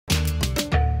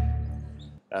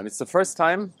It's the first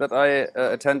time that I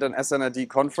attend an SNRD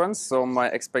conference, so my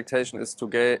expectation is to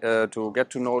get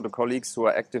to know the colleagues who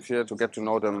are active here, to get to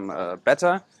know them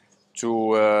better,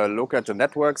 to look at the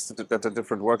networks that the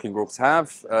different working groups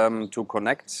have, to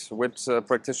connect with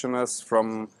practitioners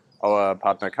from our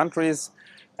partner countries,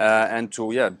 and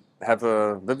to have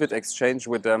a vivid exchange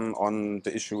with them on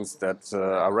the issues that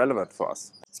are relevant for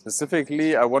us.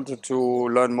 Specifically, I wanted to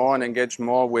learn more and engage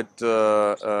more with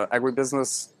the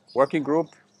agribusiness working group,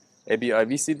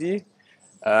 ABI-VCD,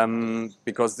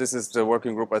 because this is the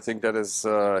working group I think that is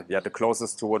the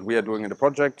closest to what we are doing in the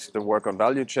project, the work on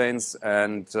value chains,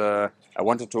 and I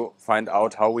wanted to find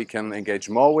out how we can engage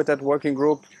more with that working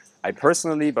group, I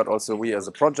personally, but also we as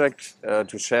a project,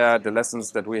 to share the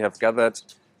lessons that we have gathered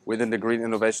within the Green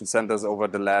Innovation Centers over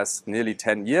the last nearly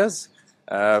 10 years.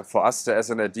 For us, the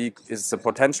SNRD is a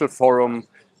potential forum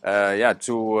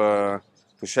to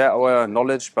share our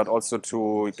knowledge, but also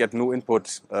to get new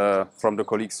input from the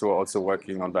colleagues who are also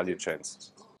working on value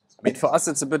chains. I mean, for us,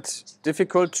 it's a bit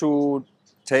difficult to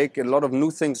take a lot of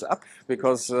new things up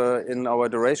because in our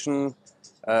duration,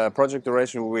 project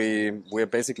duration, we're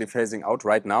basically phasing out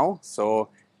right now. So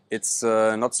it's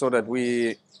not so that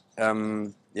we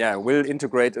will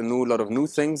integrate a lot of new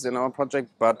things in our project,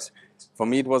 but for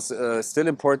me it was still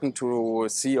important to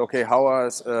see, okay, how are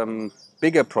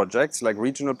bigger projects, like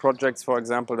regional projects, for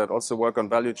example, that also work on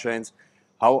value chains,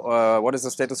 what is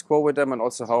the status quo with them, and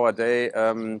also how are they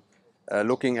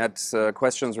looking at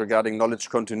questions regarding knowledge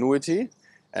continuity.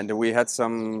 And we had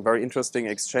some very interesting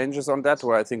exchanges on that,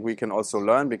 where I think we can also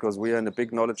learn, because we are in a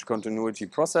big knowledge continuity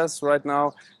process right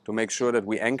now to make sure that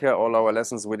we anchor all our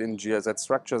lessons within GIZ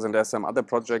structures. And there are some other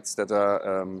projects that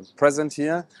are present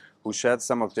here who shared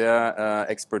some of their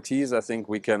expertise. I think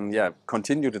we can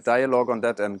continue the dialogue on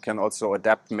that and can also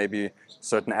adapt maybe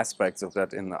certain aspects of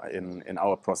that in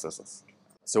our processes.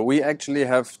 So we actually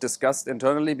have discussed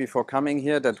internally before coming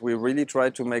here that we really try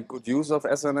to make good use of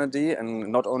SNRD, and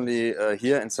not only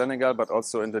here in Senegal, but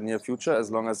also in the near future,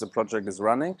 as long as the project is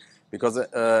running. Because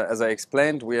as I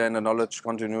explained, we are in a knowledge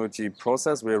continuity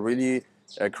process. We are really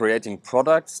creating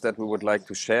products that we would like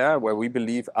to share, where we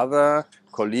believe other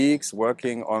colleagues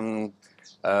working on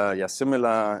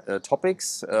similar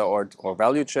topics or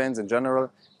value chains in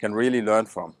general can really learn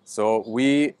from. So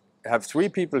we have 3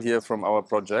 people here from our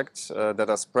project that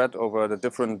are spread over the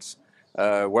different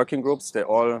working groups. They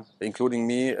all, including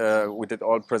me, we did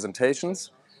all presentations,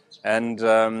 and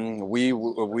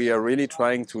we are really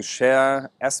trying to share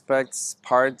aspects,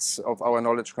 parts of our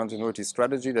knowledge continuity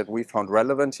strategy that we found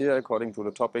relevant here according to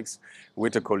the topics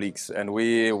with the colleagues. And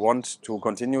we want to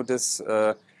continue this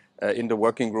in the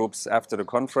working groups after the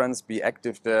conference, be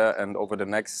active there, and over the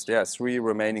next 3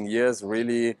 remaining years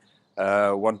really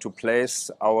want to place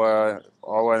our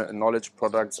knowledge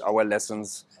products, our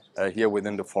lessons here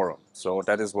within the forum. So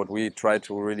that is what we try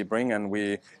to really bring, and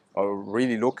we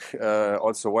really look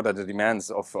also what are the demands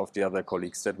of the other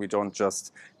colleagues, that we don't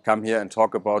just come here and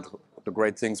talk about the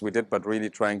great things we did, but really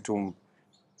trying to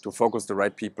focus the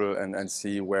right people and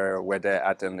see where they're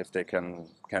at, and if they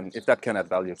if that can add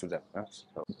value to them.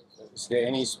 So. Is there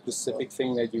any specific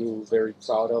thing that you're very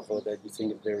proud of, or that you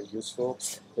think is very useful?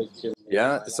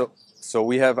 So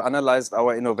we have analyzed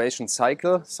our innovation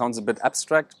cycle. Sounds a bit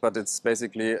abstract, but it's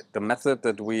basically the method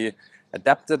that we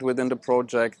adapted within the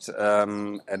project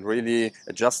and really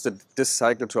adjusted this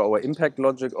cycle to our impact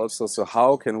logic also. So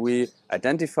how can we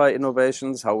identify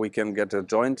innovations, how we can get a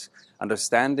joint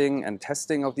understanding and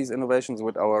testing of these innovations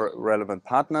with our relevant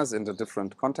partners in the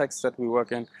different contexts that we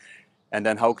work in, and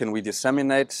then how can we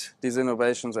disseminate these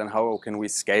innovations and how can we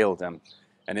scale them.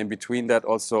 And in between that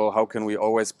also, how can we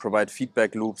always provide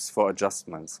feedback loops for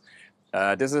adjustments.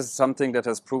 This is something that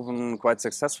has proven quite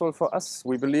successful for us,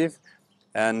 we believe,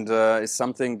 and is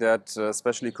something that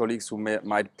especially colleagues who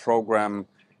might program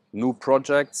new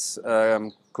projects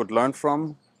could learn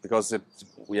from, because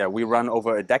we run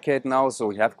over a decade now, so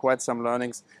we have quite some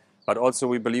learnings. But also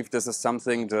we believe this is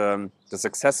something, the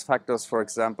success factors, for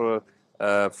example,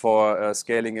 for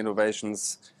scaling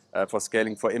innovations, for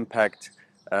scaling for impact,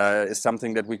 is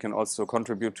something that we can also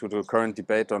contribute to the current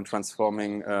debate on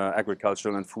transforming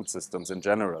agricultural and food systems in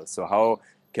general. So how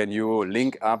can you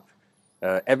link up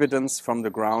evidence from the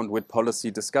ground with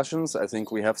policy discussions? I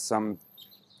think we have some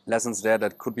lessons there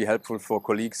that could be helpful for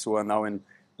colleagues who are now in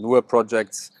newer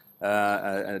projects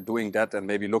doing that and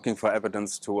maybe looking for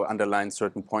evidence to underline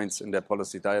certain points in their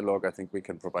policy dialogue. I think we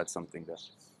can provide something there.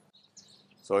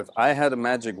 So if I had a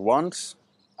magic wand,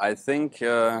 I think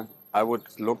I would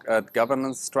look at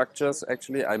governance structures.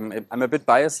 Actually, I'm a bit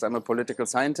biased. I'm a political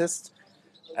scientist,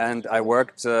 and I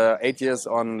worked 8 years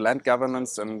on land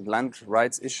governance and land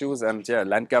rights issues. And yeah,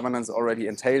 land governance already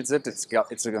entails it.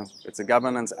 It's a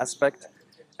governance aspect.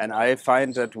 And I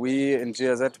find that we in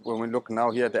GIZ, when we look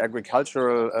now here at the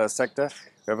agricultural sector,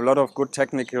 we have a lot of good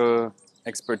technical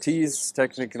expertise,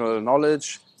 technical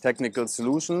knowledge, technical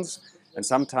solutions. And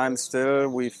sometimes still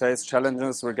we face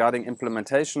challenges regarding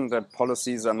implementation, that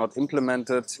policies are not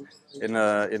implemented in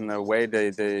a way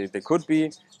they could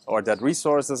be, or that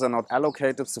resources are not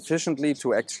allocated sufficiently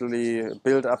to actually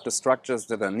build up the structures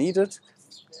that are needed.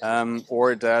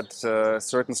 Or that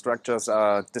certain structures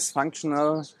are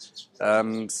dysfunctional.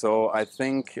 So I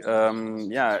think,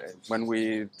 yeah, when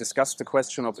we discuss the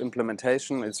question of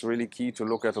implementation, it's really key to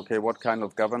look at, okay, what kind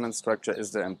of governance structure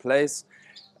is there in place?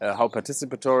 How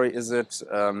participatory is it?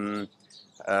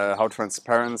 How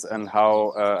transparent and how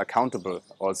accountable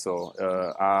also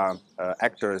are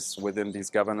actors within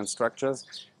these governance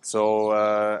structures. So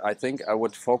I think I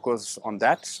would focus on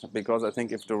that, because I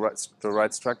think if the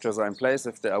right structures are in place,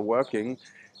 if they are working,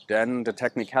 then the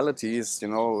technicalities, you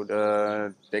know,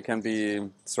 they can be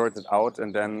sorted out,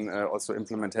 and then also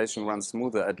implementation runs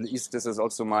smoother. At least this is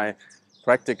also my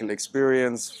practical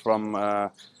experience from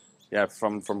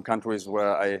from countries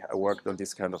where I worked on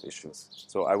these kind of issues.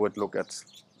 So I would look at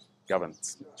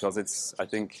governance, because it's, I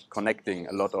think, connecting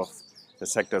a lot of the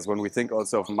sectors. When we think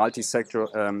also of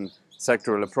multi-sectoral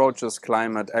sectoral approaches,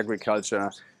 climate,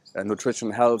 agriculture,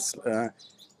 nutrition, health,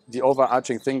 the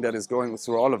overarching thing that is going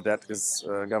through all of that is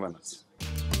governance.